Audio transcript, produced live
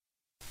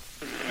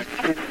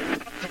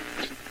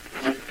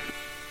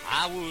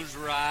was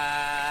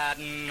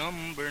riding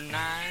number 9,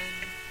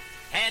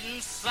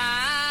 heading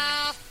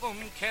south from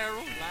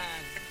Caroline.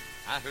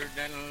 I heard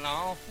that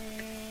long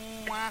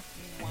wow,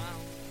 wow,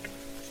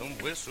 some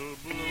whistle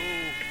blow.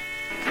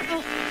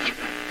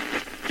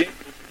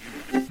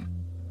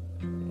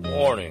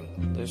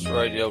 Warning, this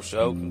radio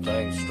show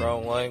contains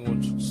strong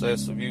language,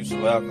 excessive use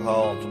of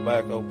alcohol and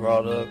tobacco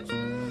products,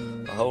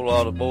 a whole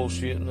lot of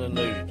bullshitting and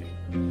nudity.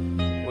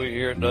 We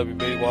here at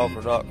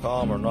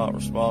WBWalker.com are not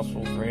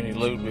responsible for any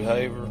lewd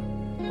behavior,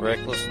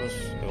 recklessness,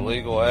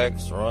 illegal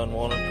acts, or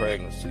unwanted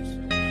pregnancies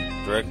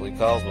directly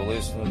caused by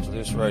listening to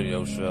this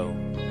radio show.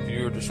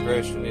 Viewer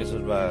discretion is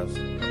advised.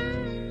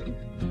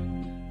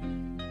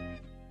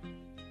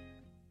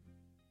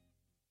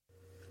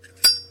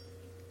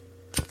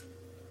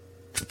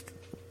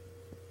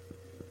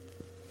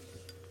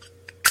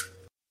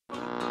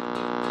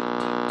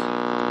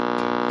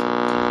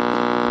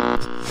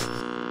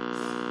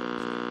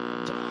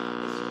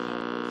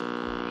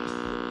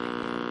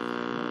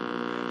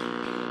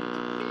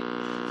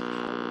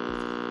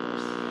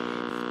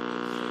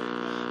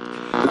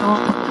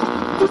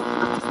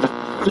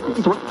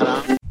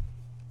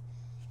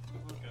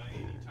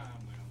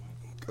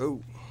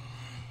 Go.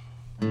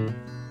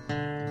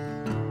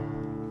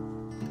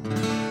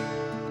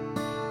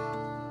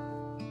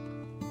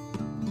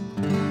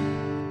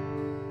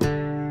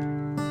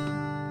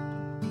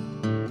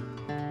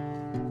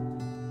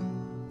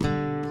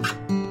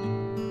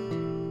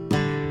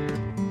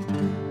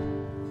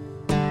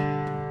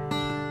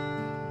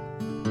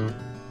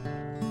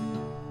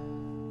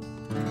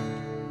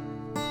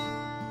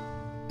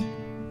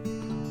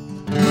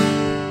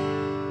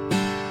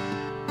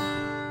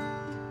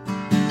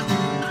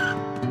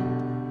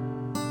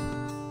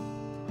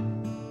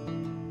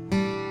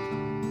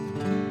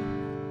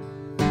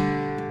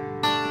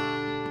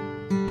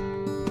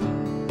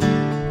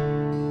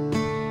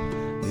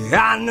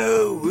 I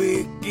know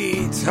it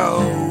gets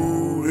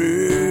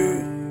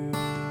older.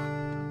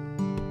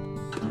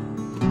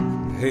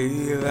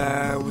 Hell,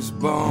 I was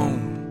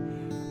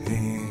born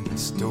in a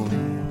storm.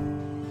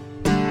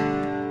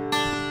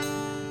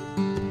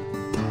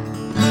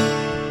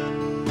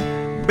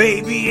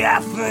 Baby,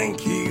 I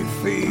think you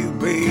feel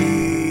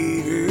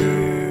better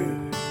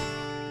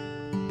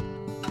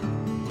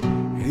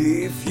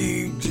if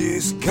you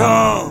just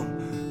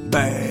come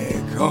back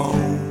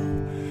home.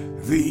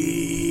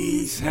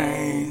 These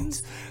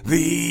hands,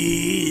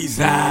 these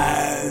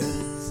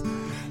eyes,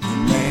 the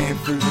man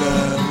for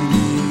loving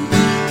you.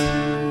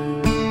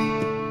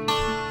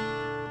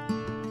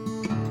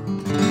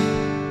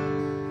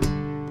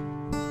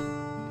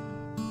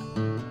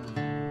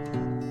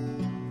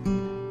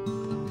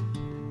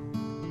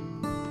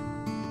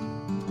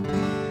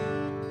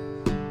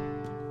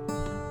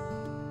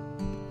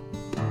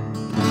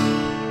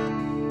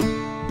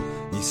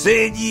 You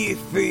said you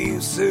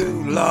feel so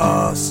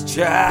lost,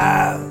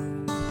 child.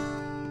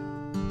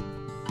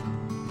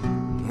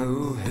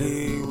 Oh,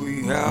 hey,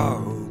 we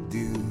all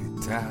do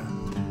at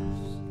times.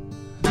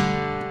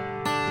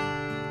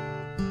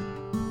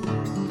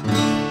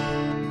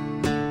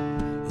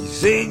 You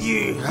said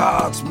your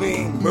heart's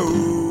been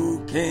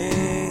broken.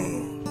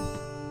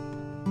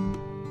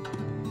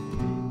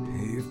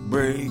 If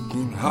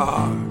breaking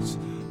hearts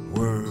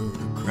were a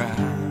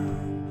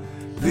crime,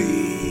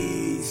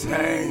 these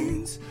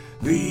hands,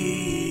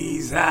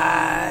 these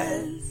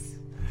eyes,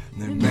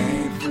 they're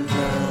made for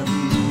loving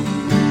you.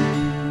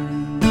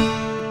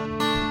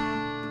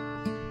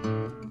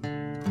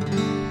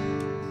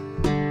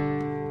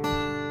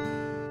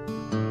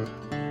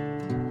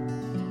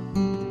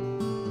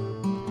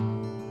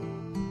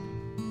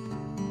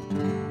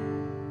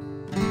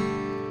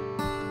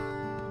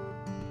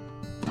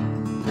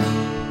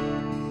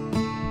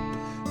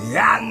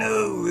 I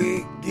know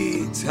it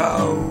gets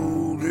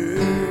older.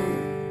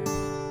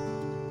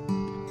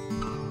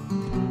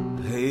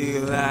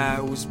 Hell, I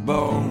was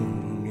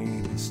born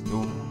in a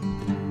storm.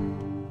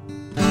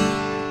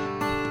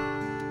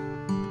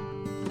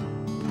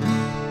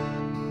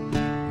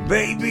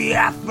 Baby,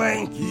 I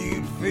think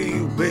you'd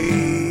feel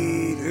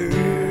better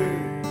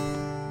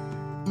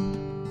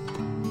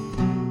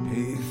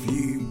if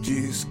you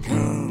just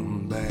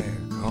come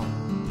back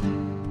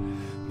home.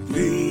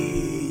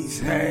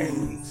 These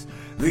hands,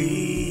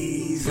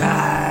 these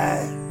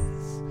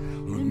eyes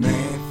were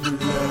meant for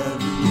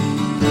loving you.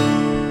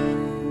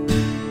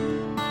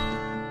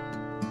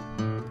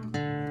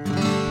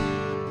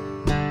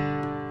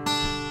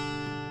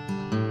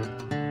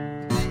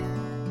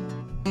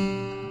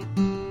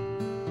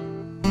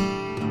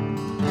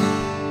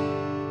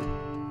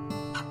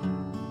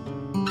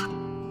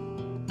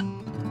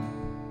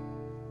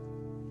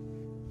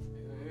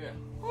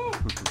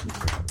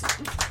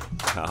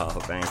 Oh,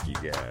 thank you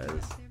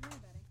guys.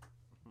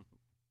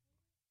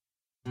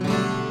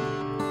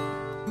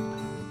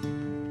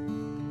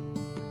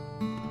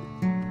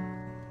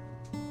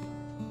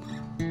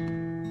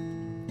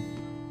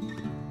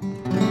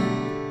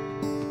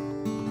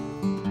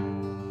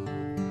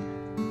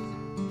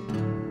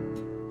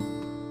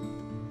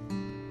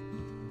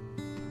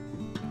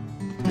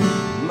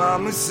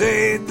 Mama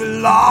said the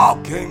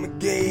law came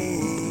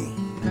again.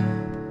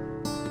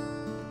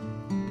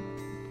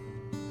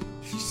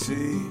 She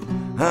said,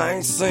 I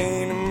ain't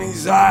seen him,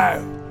 he's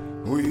out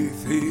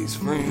with his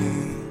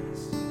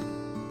friends.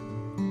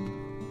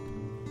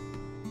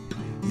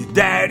 Your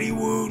daddy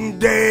wouldn't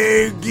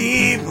dare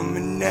give him a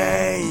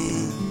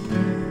name.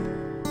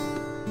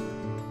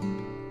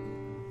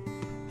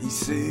 He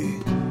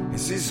said,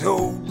 it's this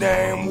whole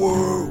damn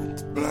world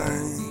to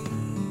blame.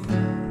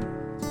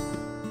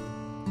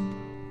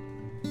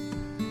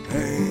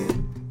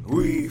 And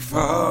we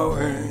fall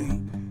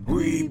and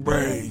we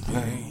break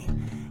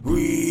and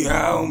we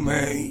all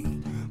make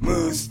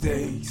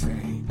mistakes.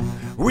 And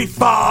we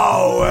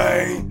fall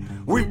and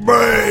we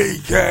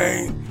break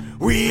and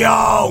we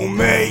all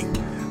make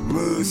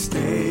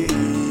mistakes.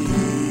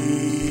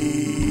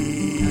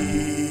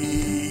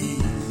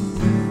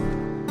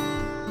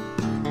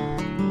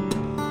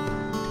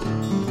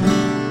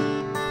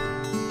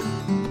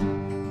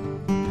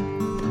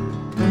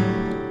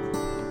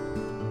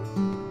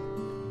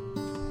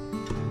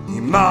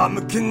 Your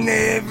mama can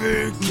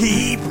never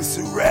keep us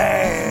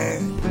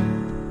around.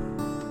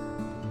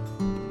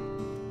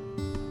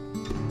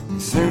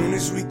 As soon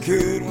as we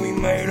could, we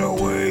made our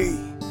way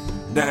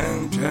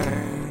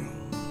downtown.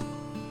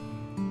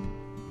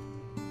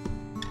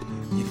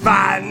 You're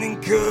fighting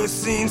and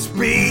cussing,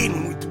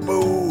 speeding with the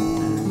boys.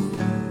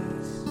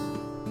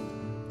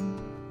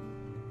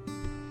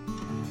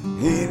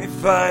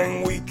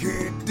 Anything we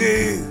could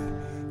do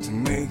to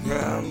make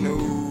our noise.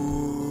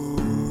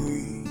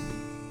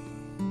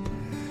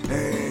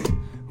 And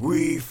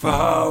we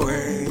fall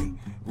and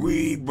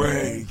we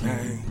break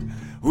and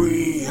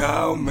we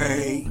all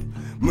make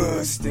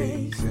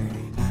mistakes.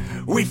 And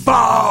we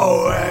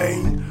fall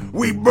and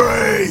we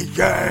break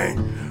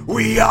and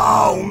we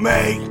all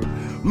make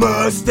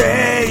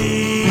mistakes.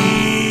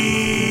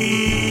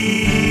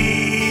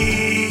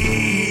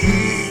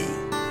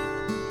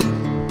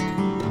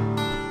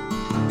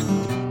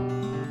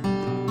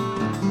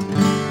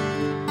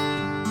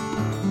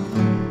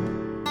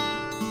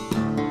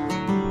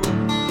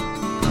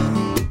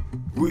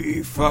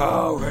 We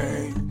fall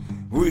and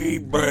we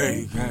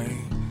break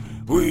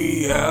and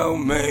we all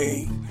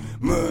make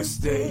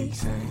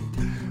mistakes.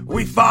 And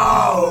we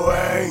fall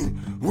and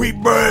we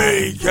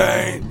break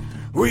and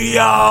we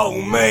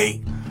all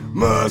make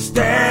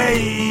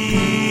mistakes.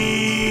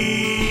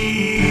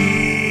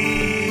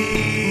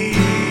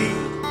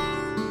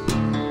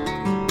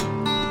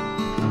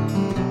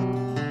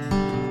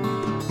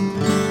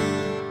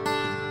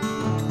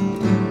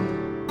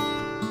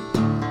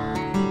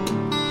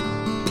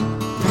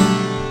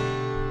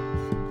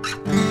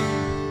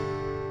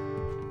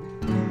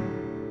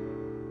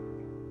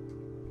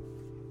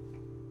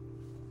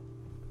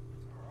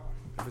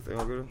 Everything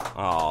all good?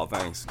 Oh,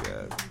 thanks,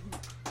 guys.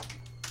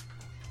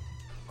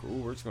 Cool,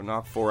 we're just gonna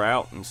knock 4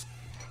 out and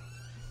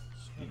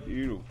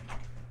beautiful.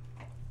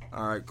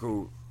 Alright,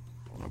 cool.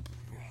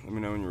 Let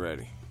me know when you're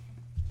ready.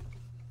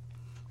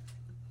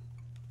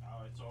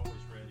 Oh, it's always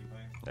ready,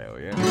 man. Hell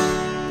yeah.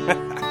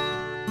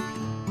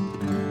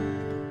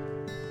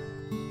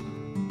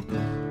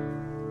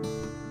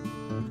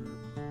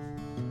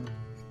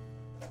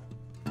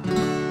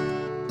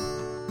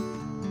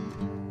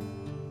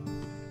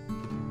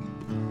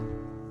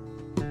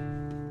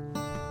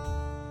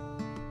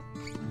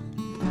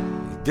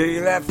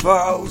 Daylight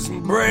falls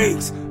and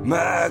breaks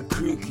my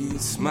crooked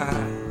smile.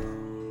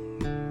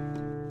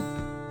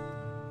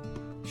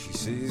 She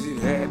says it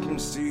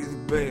happens to the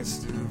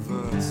best of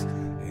us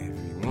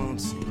every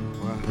once in a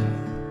while.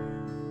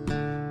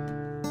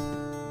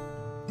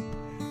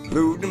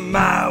 Load the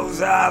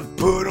miles I've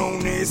put on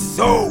this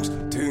soul's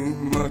too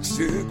much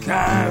to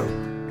count.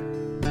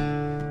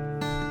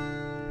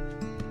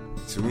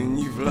 So when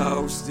you've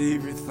lost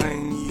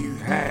everything you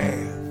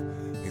have,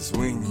 it's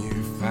when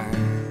you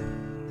find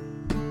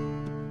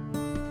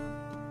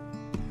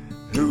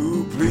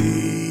who please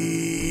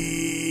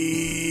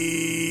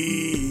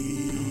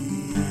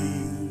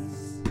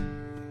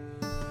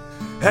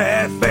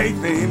have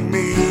faith in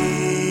me.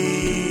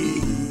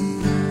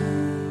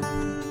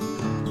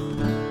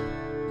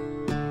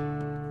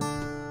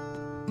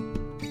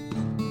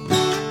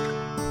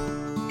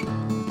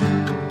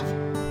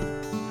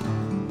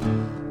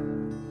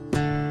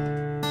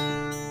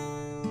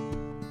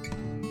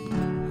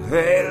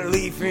 That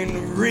leaf in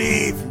the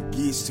river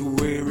gets to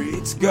where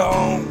it's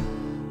gone.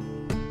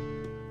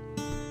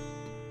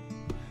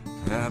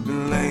 I've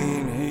been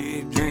laying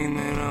here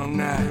dreaming all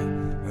night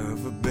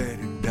of a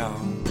better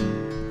dawn.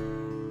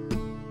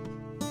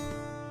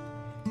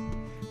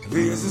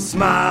 There's a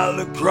smile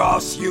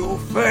across your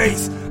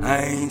face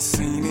I ain't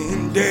seen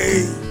in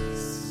days.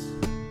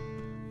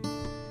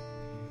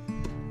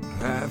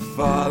 I've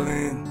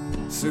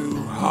fallen so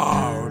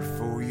hard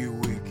for your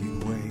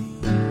wicked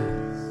ways.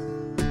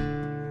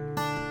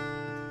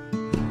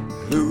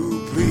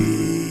 Who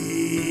please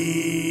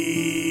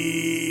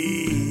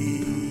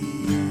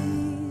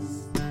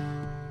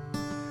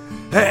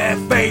have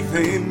faith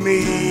in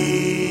me.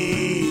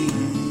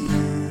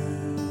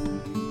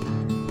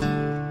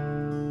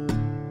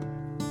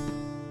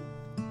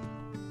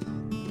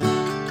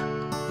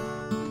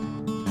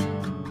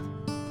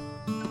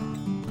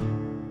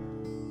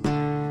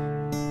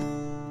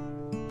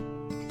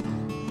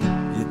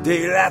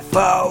 daylight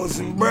falls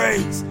and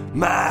breaks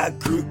my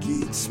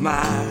crooked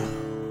smile.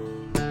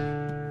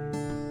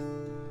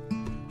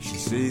 She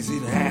says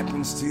it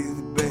happens to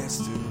the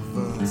best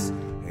of us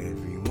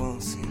every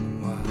once in a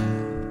while.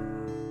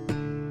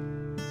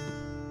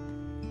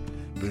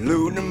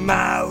 Below the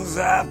miles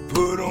I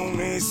put on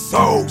this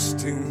horse,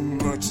 too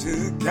much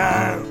to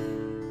count.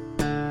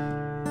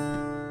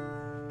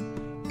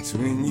 It's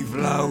when you've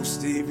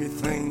lost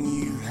everything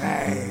you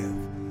have,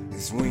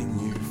 it's when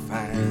you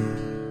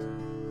find.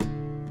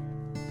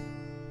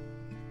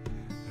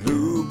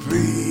 Oh,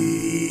 please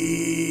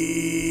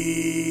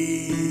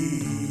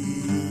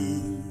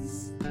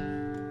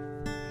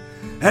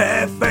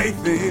have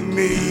faith in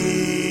me.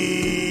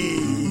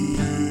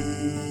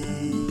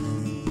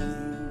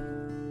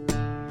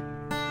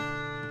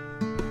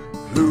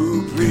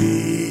 Oh,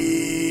 please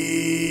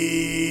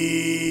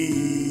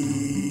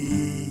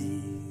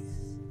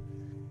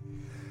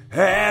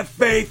have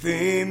faith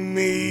in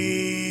me.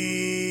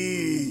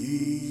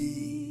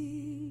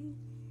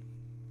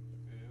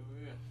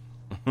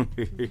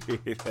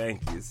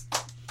 Thank you.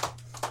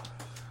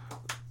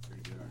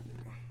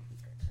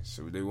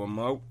 Should we do one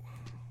more?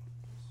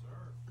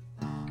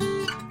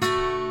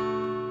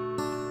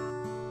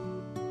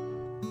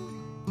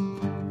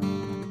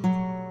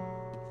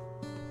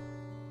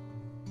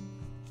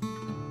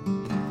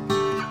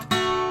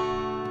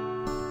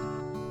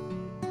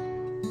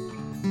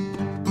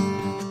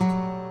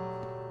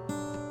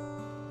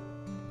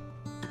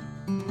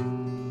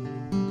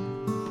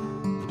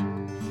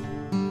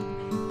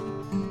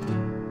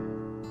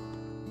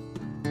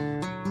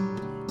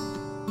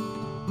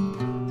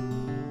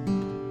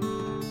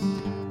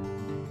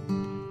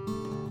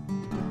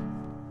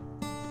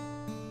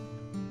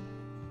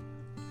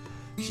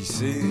 She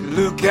said,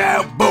 look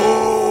out,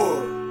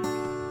 boy,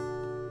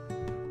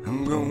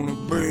 I'm gonna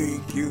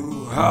break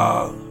your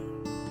heart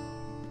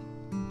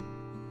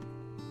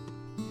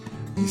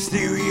and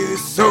steal your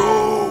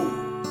soul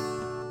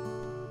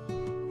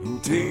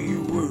and tear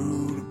your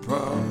world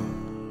apart.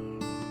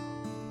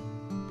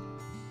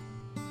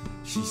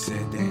 She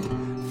said that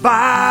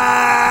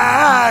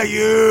fire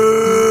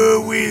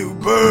will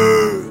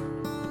burn,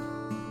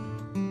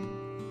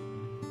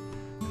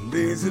 and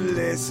there's a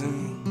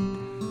lesson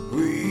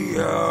we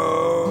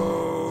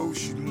all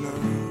should learn.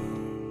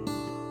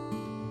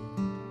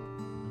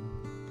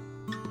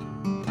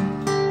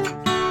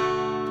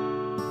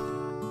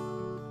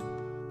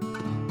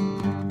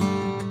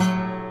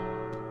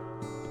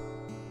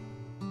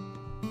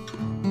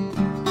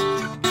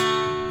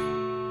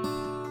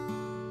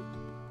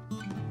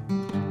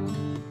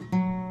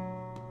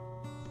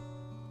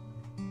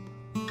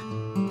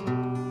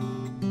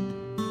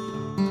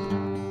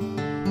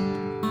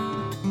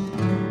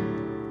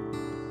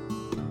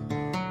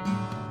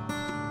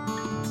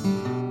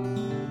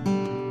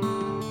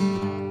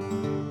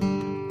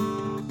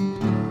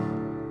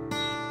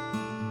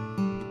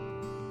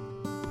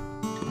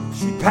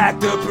 She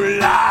packed up her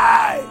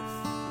life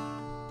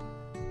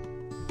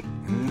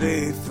and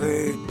left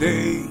that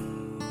day.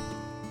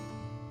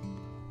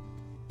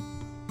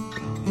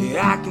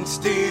 Yeah, I can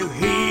still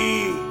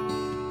hear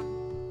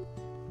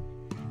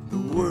the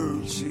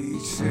words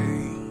she'd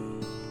say.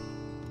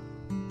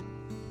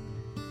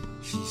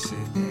 She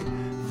said that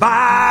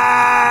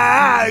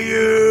fire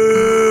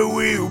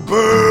will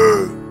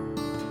burn.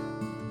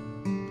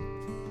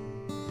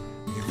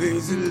 If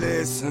there's a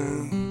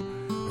lesson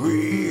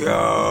we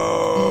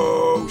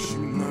all should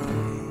learn.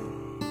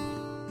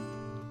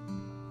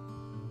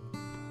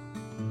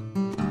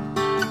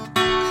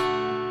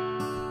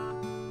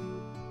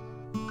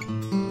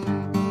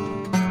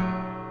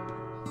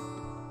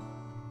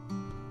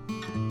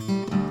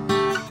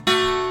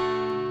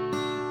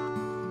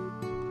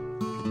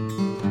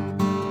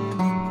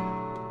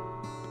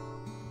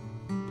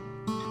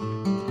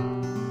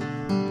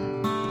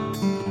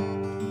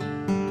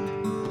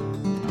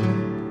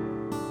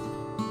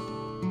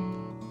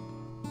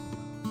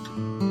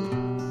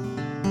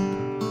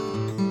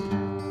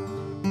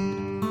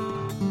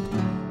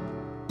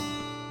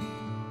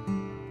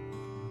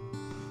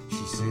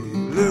 She said,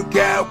 look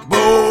out, boy,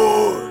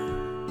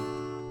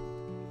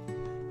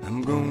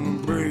 I'm gonna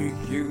break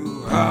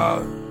your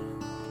heart.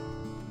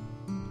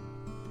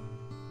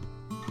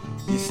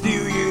 You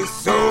steal your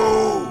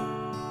soul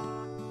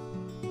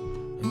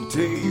and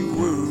tear your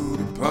world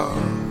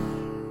apart.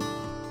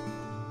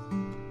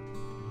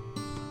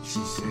 She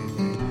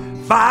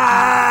said,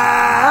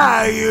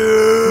 fire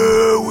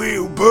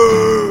will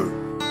burn,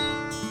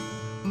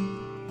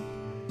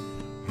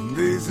 and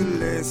there's a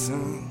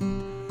lesson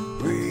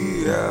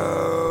we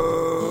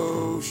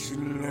all should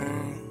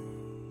learn.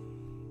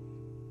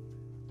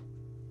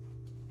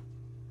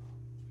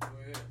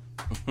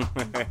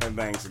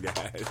 Thanks,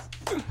 guys.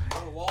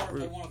 Walter,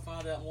 if they want to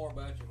find out more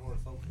about you, where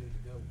folks need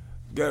to go.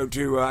 Go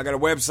to, I got a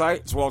website,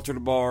 it's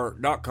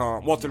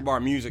walterthebar.com,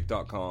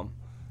 walterthebarmusic.com.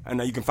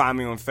 And you can find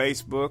me on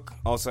Facebook.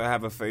 Also, I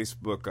have a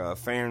Facebook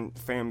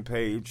fan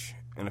page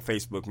and a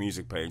Facebook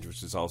music page,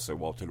 which is also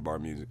Walter the Bar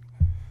Music.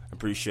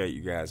 appreciate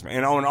you guys, man.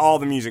 And on all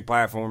the music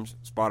platforms,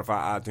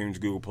 Spotify,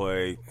 iTunes, Google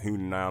Play,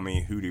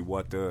 Hootenanny, Hootie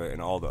What The,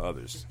 and all the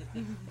others.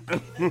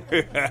 Brother,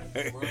 I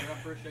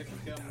appreciate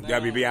you coming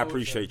down. WB, I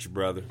appreciate you,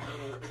 brother.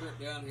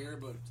 Down here,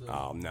 but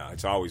Oh, no,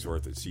 it's always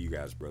worth it. See you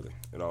guys, brother.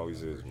 It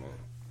always is, man.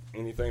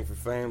 Anything for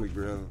family,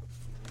 brother.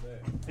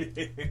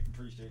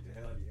 Appreciate the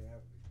hell out of you.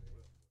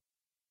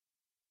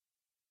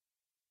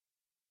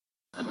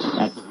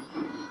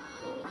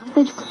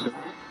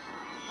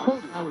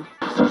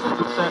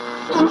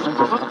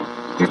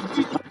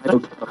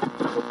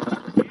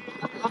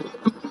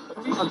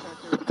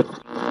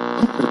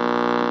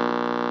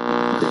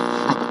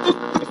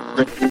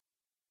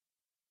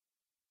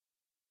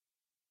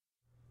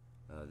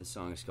 This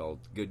song is called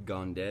Good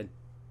Gone Dead,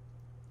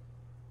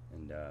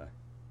 and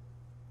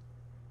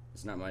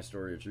it's not my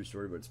story or true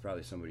story, but it's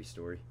probably somebody's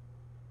story.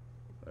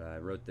 But I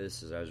wrote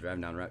this as I was driving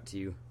down Route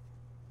 2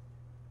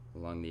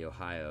 along the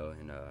Ohio,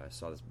 and I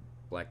saw this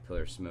black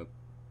pillar of smoke,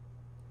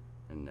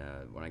 and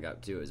when I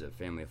got to it, it was a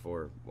family of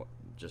four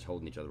just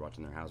holding each other,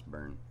 watching their house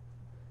burn.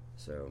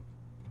 So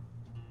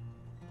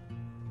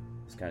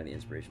it's kind of the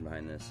inspiration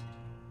behind this.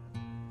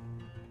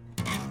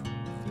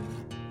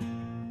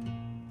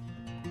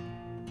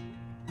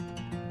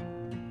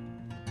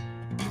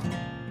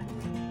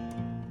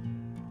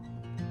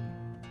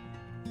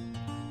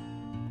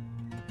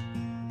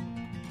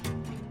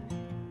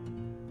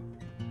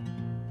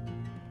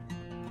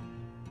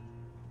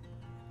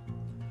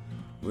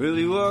 Well,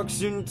 he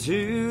walks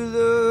into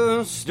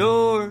the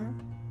store,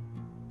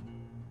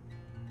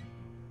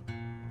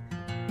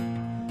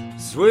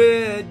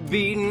 sweat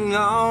beating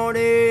on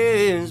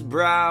his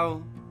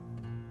brow,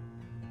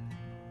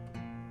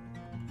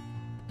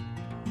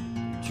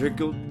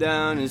 trickled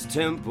down his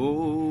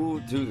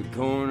temple to the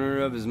corner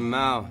of his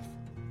mouth.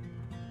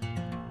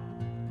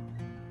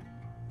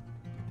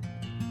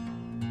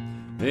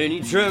 And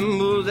he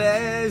trembled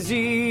as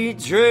he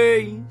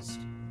traced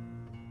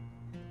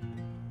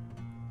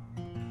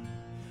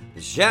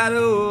the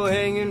shadow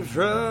hanging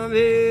from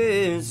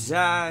his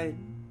side.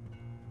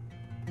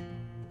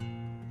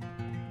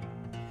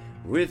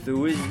 With the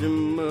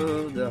wisdom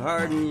of the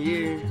hardened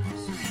years,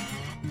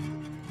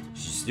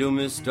 she still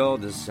missed all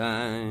the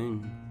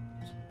signs.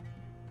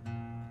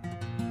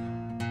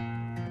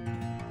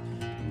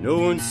 No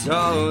one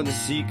saw the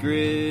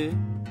secret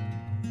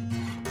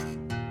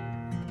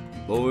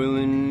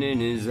boiling in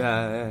his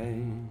eyes.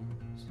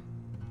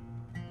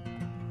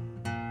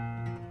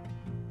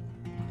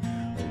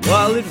 A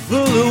wallet full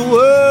of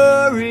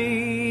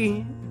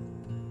worry,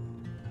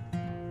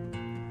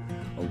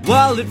 a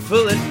wallet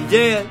full of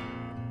debt,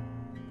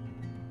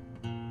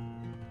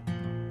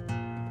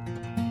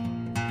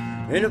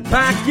 and a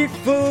pocket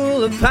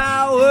full of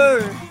power,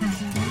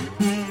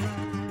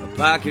 a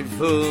pocket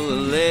full of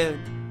lead,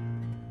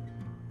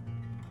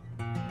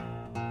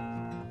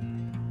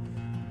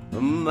 a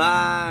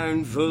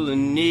mind full of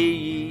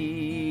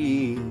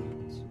needs,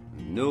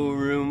 no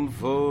room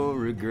for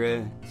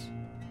regrets.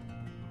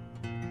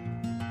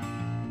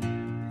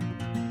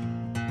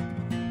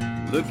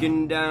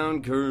 Looking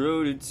down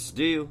corroded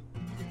steel,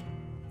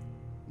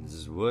 this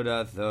is what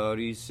I thought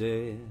he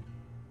said.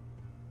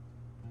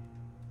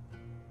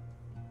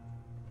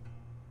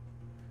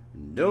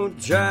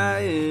 Don't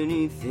try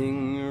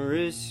anything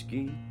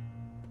risky,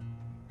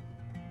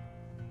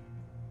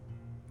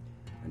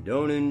 I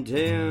don't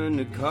intend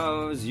to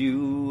cause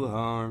you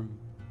harm.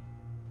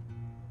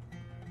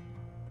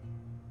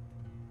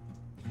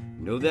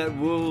 Know that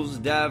wolves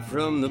die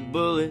from the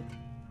bullet,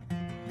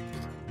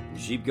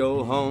 sheep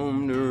go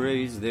home to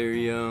raise their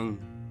young.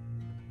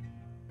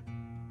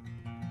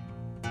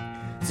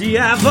 See,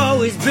 I've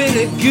always been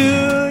a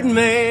good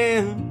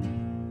man,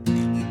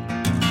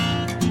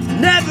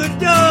 never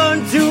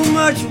done too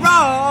much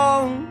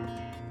wrong.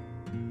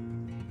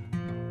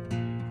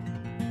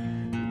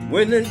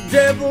 When the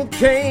devil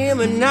came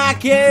a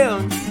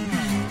knocking,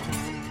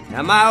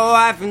 now my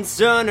wife and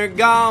son are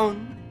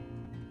gone.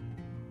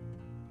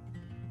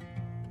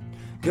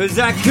 'Cause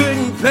I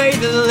couldn't pay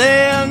the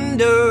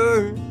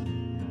lender,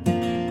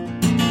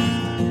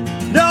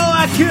 no,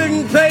 I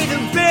couldn't pay the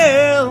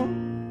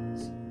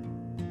bills,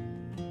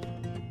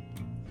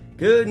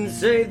 couldn't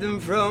save them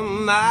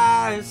from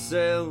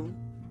myself.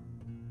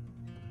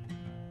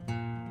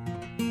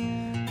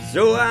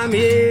 So I'm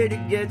here to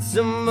get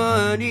some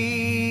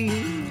money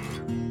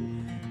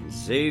and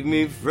save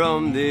me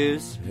from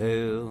this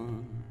hell.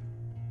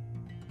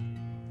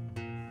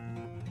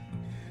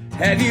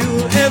 Have you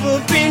ever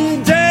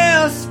been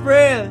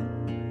desperate?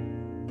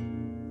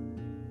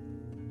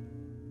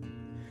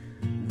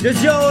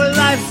 Does your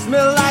life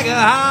smell like a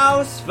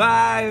house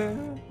fire?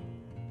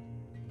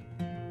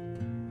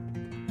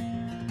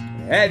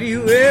 Have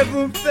you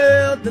ever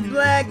felt the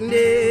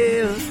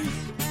blackness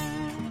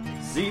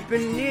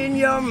seeping in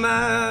your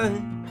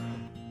mind?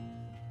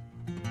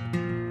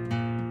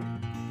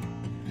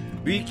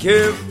 Be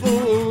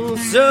careful,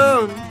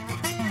 son,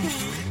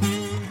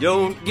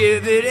 don't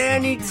give it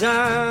any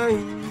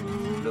time.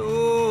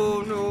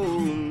 No, no,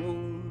 no.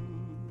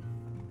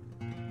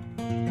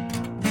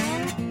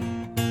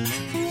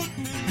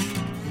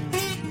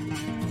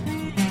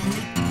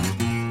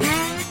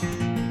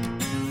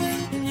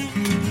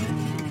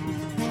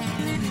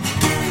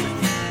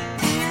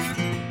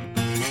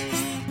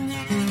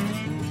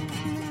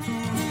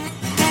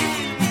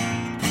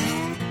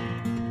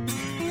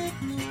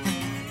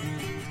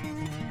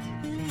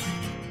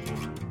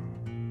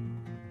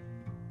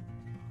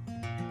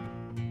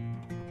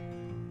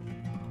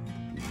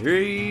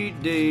 3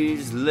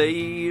 days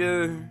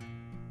later,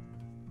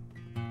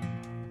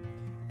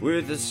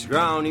 with a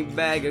scrawny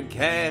bag of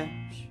cash,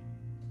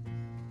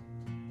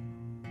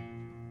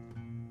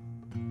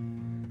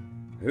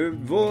 her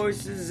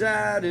voice is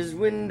out his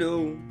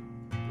window,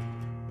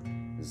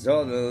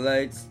 saw the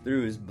lights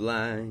through his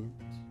blinds.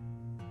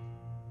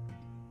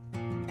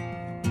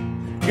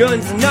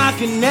 Guns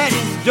knocking at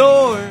his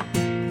door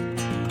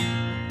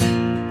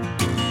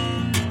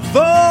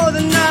for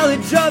the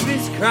knowledge of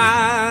his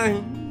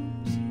crimes.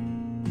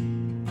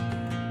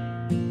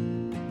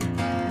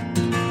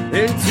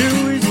 And to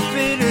his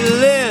bitter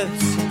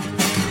lips,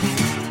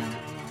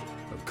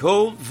 a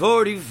Colt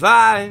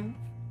 45.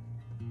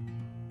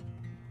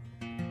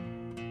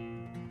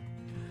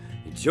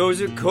 He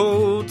chose a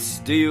cold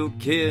steel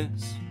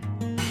kiss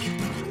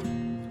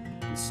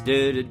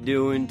instead of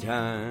doing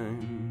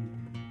time.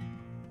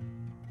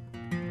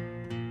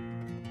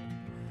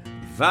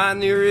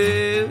 Finally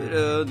rid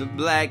of the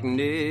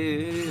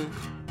blackness,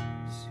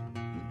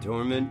 the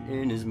torment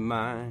in his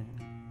mind.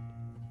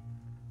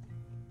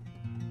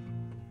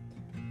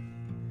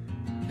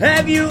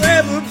 Have you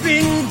ever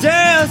been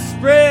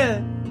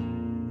desperate?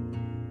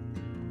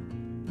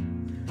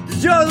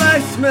 Does your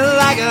life smell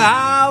like a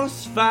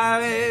house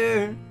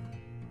fire?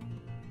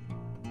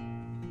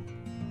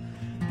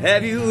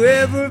 Have you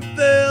ever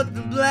felt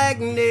the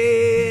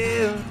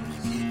blackness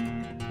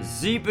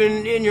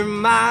seeping in your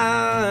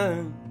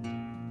mind?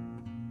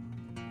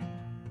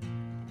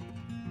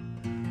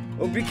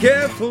 Oh, be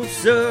careful,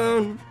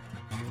 son.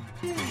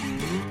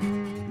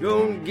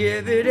 Don't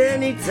give it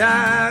any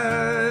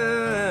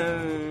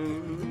time.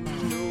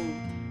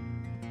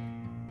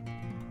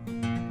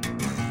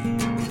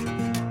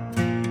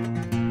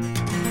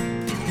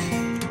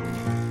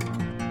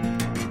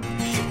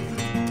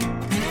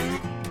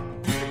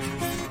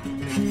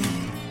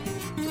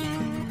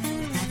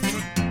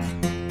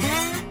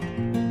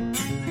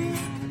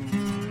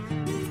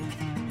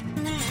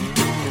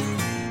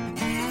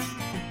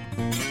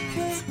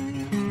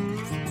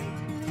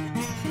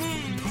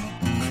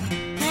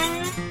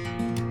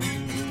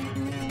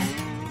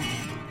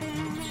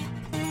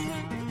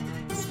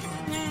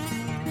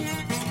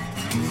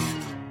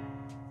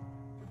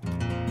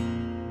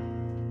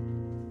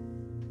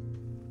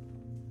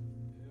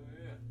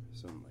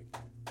 Something like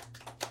that.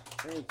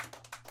 Thank you.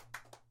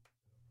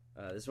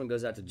 This one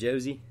goes out to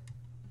Josie.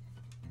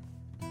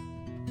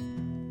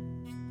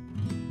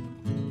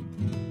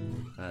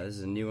 This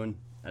is a new one.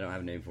 I don't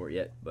have a name for it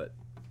yet, but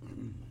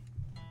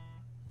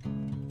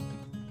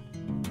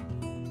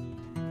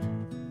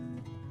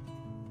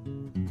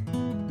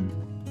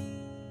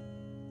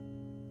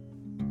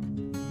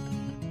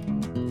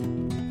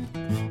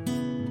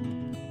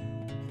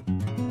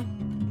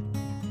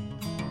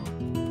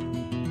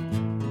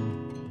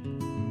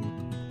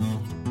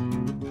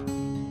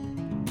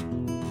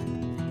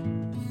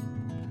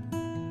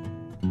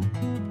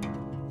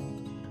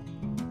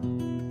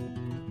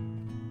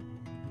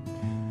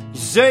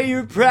say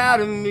you're proud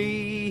of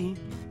me,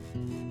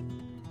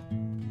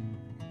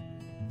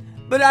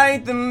 but I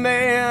ain't the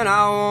man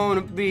I wanna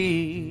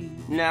be,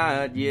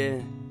 not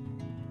yet.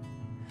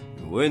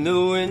 When the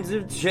winds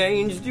of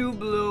change do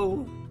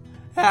blow,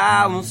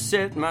 I will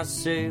set my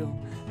sail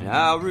and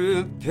I'll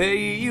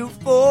repay you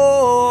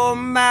for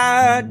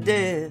my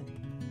debt.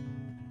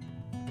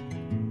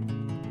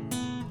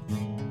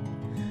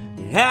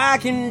 And I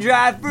can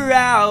drive for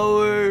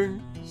hours,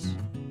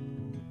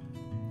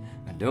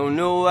 don't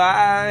know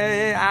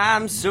why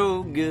I'm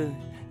so good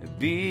at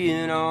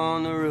being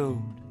on the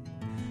road.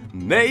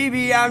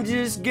 Maybe I'm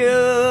just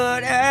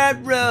good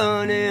at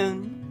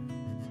running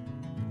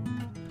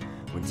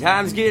when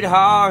times get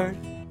hard,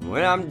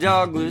 when I'm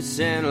dogless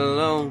and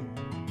alone.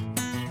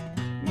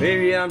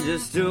 Maybe I'm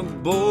just a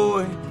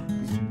boy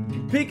who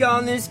can pick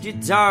on this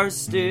guitar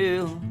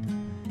still.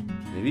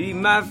 Maybe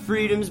my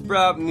freedom's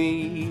brought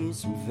me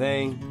some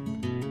fame.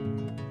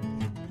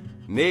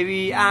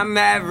 Maybe I'm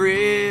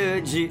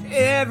average at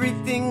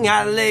everything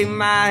I lay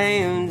my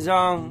hands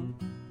on.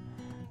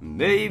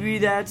 Maybe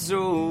that's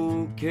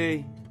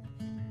okay.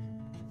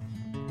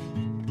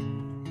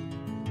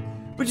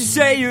 But you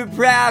say you're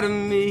proud of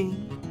me,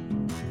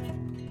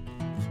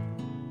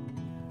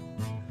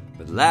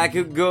 but like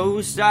a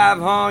ghost I've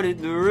haunted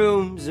the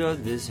rooms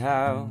of this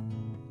house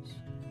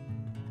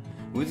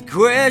with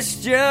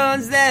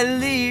questions that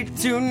lead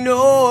to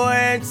no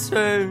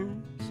answers.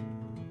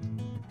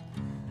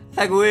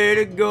 Like where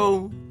to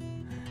go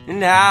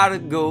and how to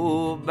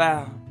go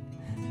about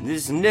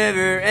this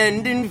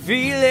never-ending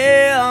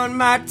feeling.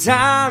 My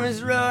time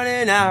is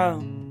running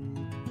out.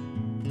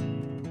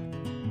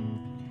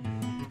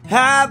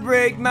 I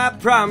break my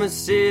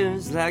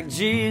promises like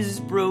Jesus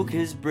broke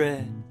his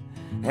bread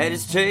at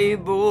his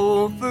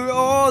table for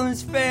all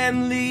his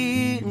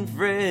family and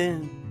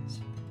friends.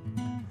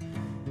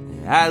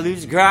 I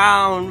lose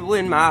ground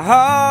when my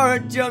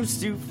heart jumps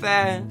too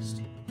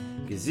fast,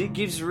 'cause it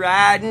keeps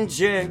writing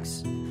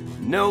checks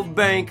no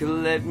bank will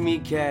let me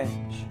cash.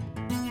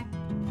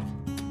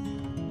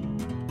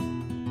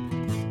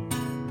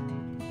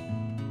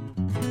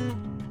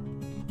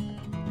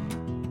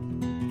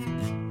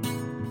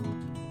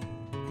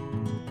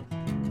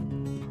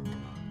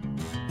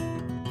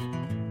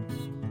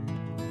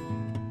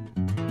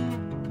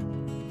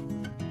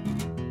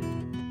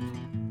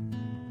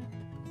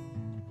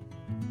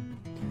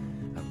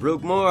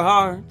 broke more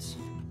hearts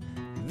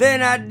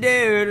than I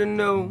dare to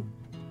know.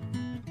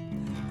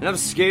 And I'm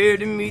scared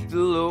to meet the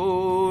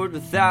Lord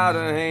without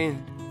a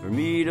hand for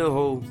me to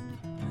hold.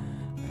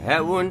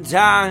 At one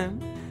time,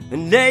 a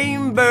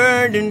name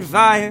burned in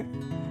fire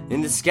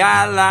in the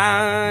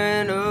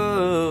skyline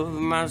of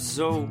my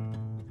soul.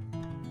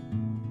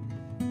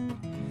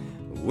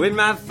 When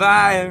my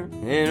fire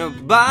in a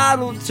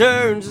bottle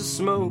turns to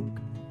smoke,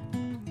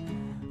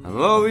 I'm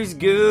always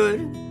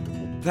good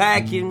at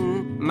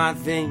packing my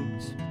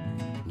things,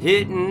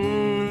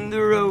 hitting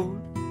the road.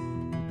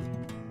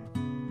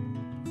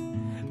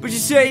 But you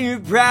say you're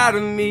proud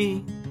of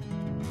me,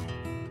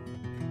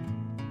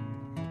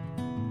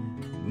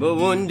 but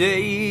one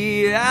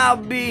day I'll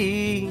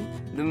be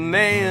the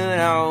man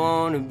I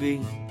wanna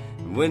be.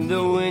 And when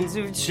the winds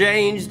have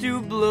changed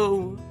to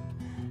blow,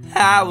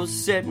 I will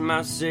set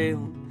my sail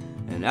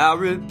and I'll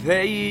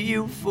repay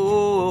you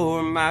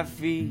for my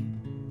fee.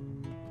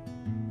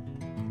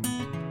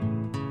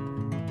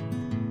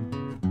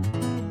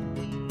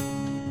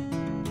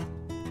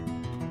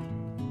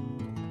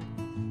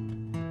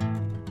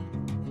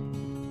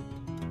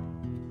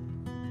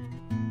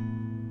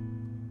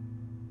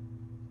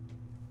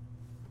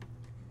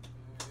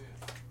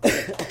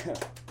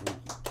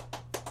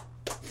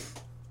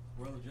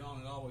 Brother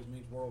John, it always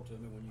means world to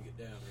me when you get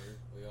down here.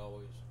 We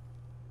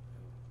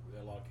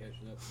got a lot of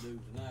catching up to do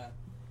tonight.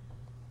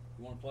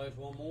 You want to play us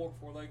one more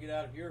before they get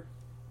out of here?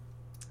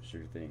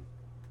 Sure thing.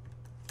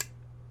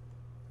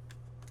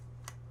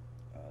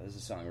 This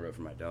is a song I wrote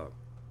for my dog.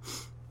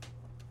 What's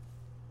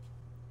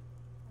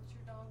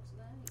your dog's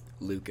name?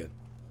 Luca.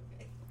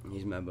 Okay.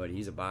 He's my buddy.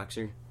 He's a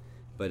boxer,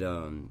 but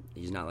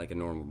he's not like a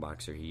normal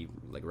boxer. He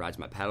like rides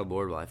my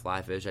paddleboard while I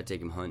fly fish. I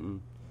take him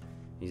hunting.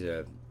 He's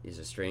a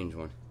strange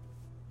one.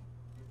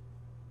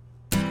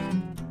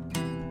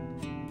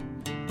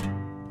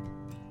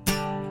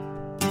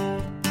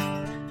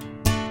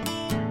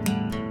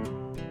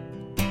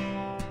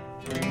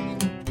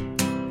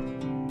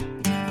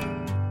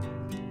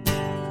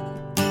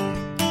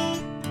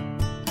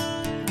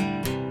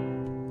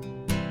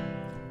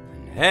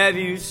 Have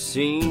you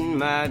seen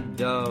my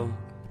dog?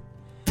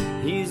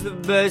 He's the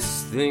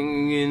best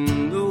thing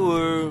in the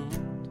world.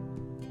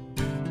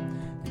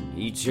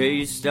 He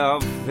chased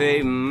off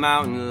a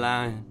mountain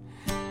lion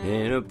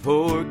and a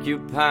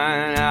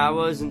porcupine I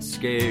wasn't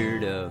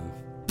scared of.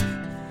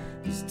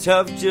 He's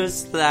tough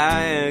just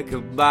like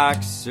a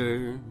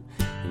boxer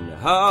and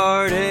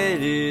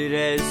hard-headed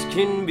as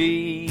can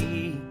be.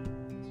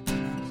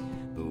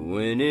 But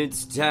when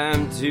it's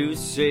time to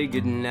say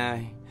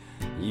goodnight,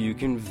 you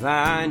can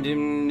find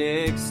him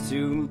next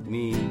to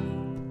me.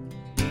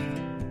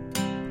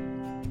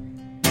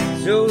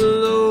 So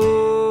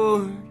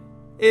Lord,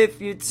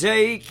 if you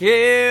take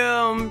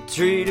him,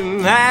 treat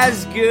him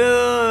as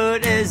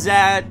good as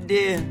I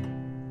did,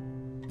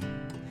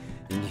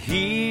 and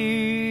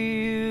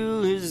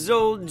heal his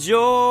old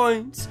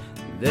joints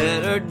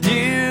that are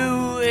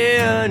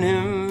doing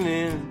him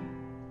in.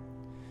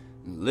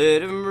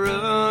 Let him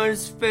run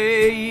his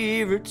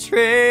favorite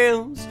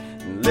trails,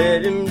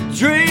 let him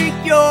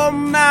drink your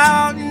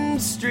mountain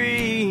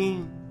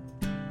stream.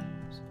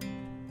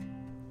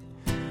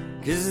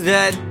 'Cause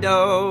that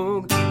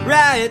dog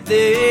right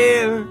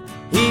there,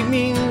 he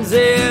means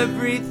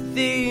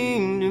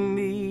everything to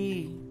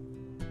me.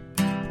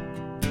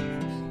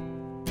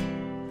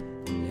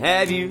 And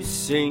have you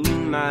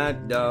seen my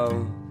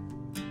dog?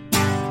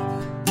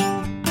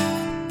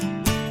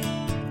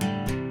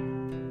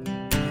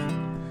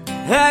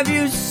 Have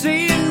you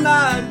seen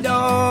my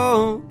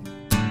dog?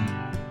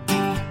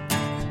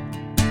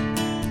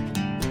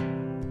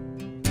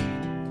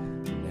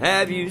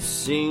 Have you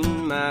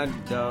seen my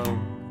dog?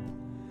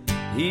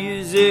 He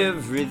is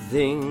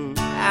everything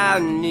I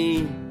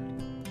need.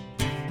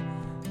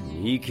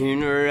 He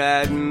can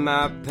ride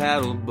my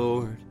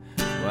paddleboard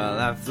while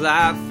I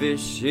fly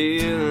fish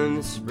in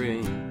the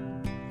spring.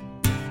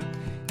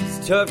 He's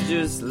tough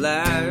just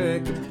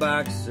like a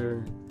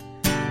boxer,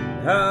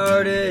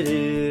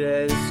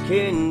 hard-headed as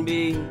can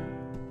be.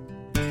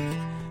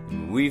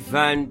 And we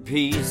find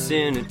peace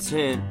in a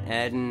tent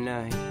at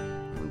night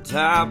on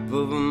top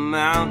of a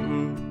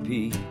mountain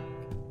peak.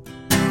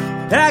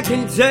 I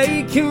can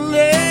take him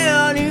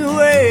anywhere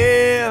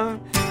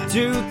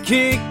to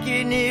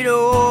kicking it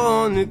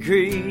on the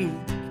creek.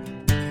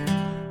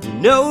 He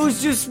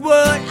knows just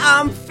what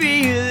I'm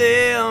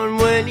feeling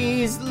when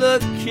he's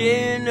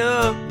looking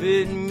up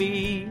at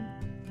me.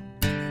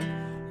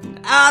 And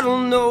I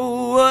don't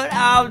know what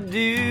I'll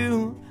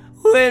do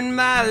when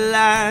my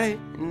light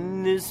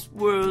in this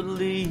world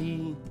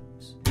leaves.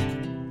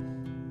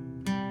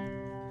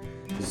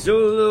 So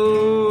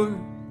Lord,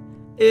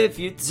 if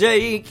you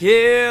take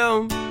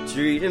him,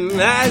 treat him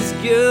as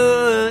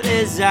good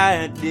as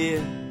I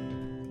did.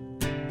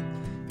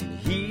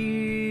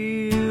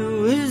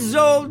 Heal his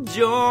old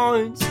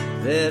joints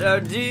that are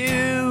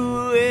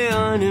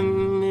doing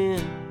him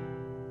in.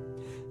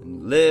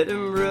 And let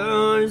him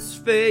run his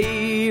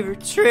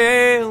favorite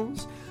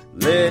trails.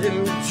 Let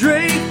him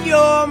drink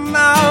your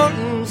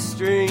mountain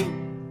streams.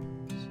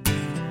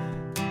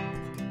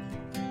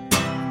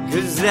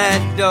 'cause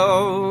that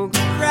dog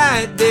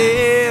right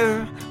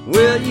there,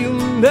 well, you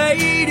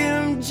made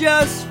him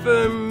just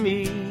for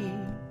me.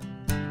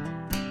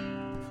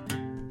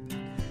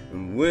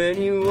 And when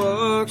he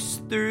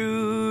walks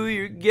through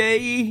your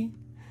gate,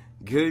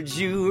 could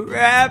you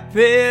wrap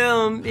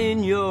him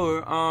in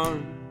your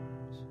arms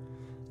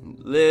and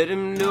let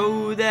him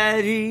know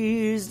that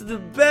he's the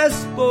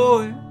best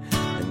boy,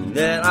 and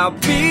that I'll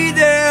be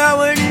there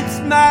when it's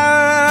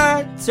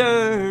my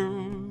turn?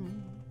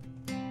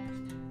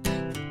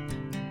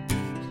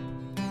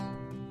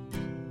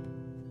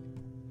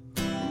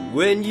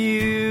 When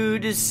you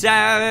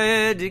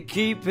decide to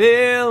keep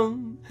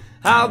him,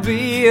 I'll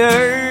be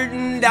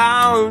hurting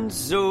down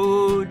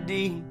so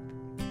deep.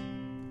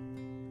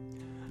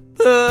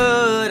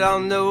 But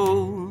I'll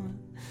know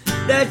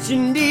that you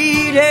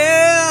need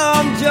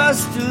him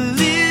just a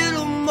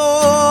little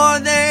more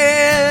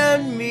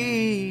than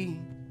me.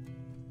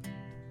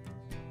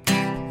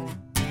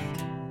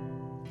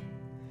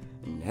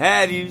 And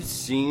have you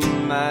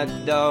seen my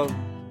dog?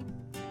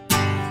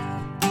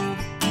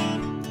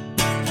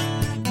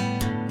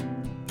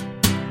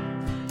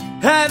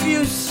 Have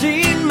you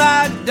seen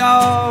my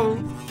dog?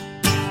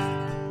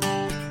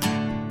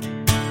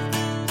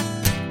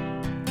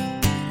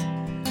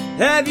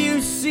 Have you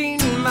seen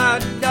my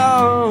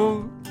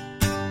dog?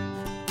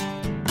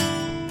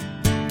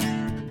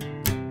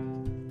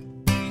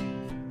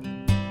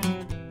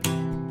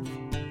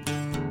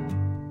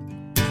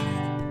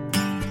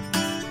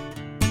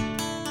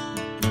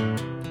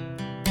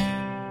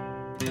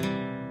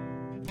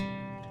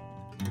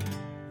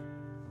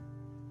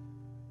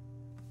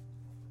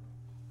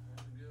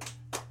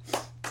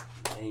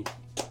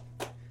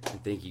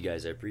 Thank you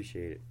guys, I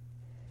appreciate it.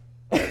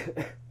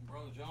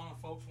 Brother John,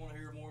 if folks want to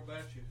hear more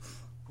about you,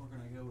 where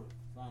can they go to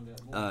find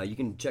out more? You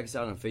can check us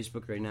out on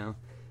Facebook right now.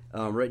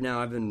 Right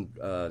now, I've been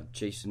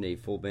chasing a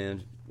full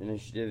band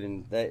initiative,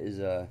 and that is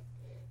the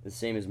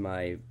same as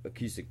my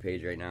acoustic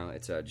page right now.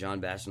 It's John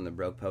Bass and the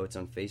Broke Poets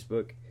on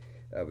Facebook.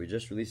 We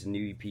just released a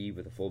new EP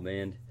with a full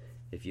band.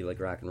 If you like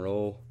rock and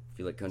roll, if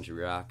you like country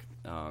rock,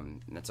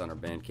 and that's on our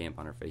Bandcamp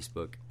on our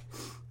Facebook.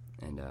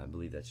 And I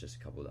believe that's just a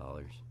couple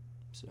 $.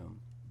 So.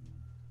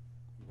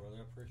 Brother,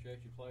 I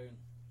appreciate you playing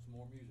some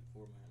more music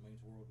for me. It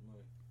means the world to me.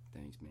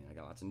 Thanks, man. I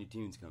got lots of new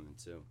tunes coming,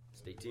 so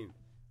stay tuned.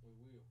 We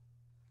will.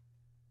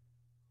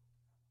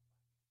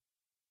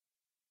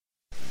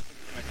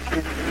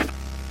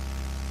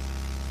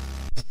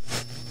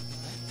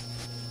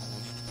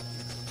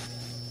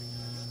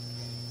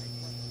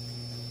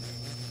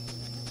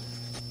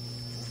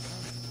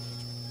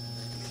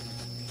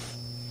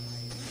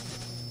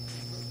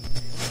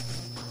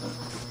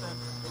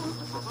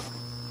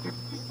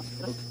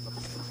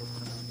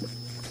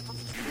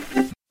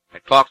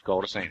 Clock's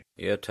called us in.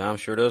 Yeah, time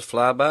sure does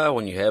fly by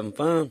when you're having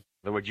fun. In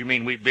other words, you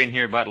mean we've been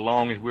here about as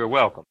long as we're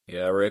welcome?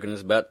 Yeah, I reckon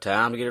it's about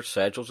time to get our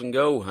satchels and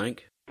go,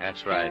 Hank.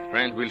 That's right.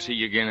 Friends, we'll see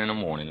you again in the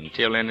morning.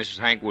 Until then, this is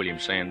Hank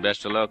Williams saying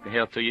best of luck and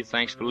health to you.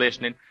 Thanks for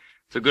listening.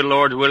 If the good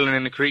Lord's willing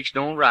and the creeks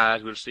don't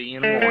rise, we'll see you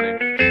in the morning.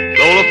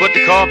 Lola, put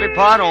the coffee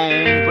pot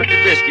on, put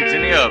the biscuits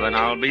in the oven.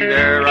 I'll be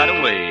there right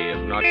away, if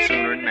not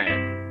sooner than that.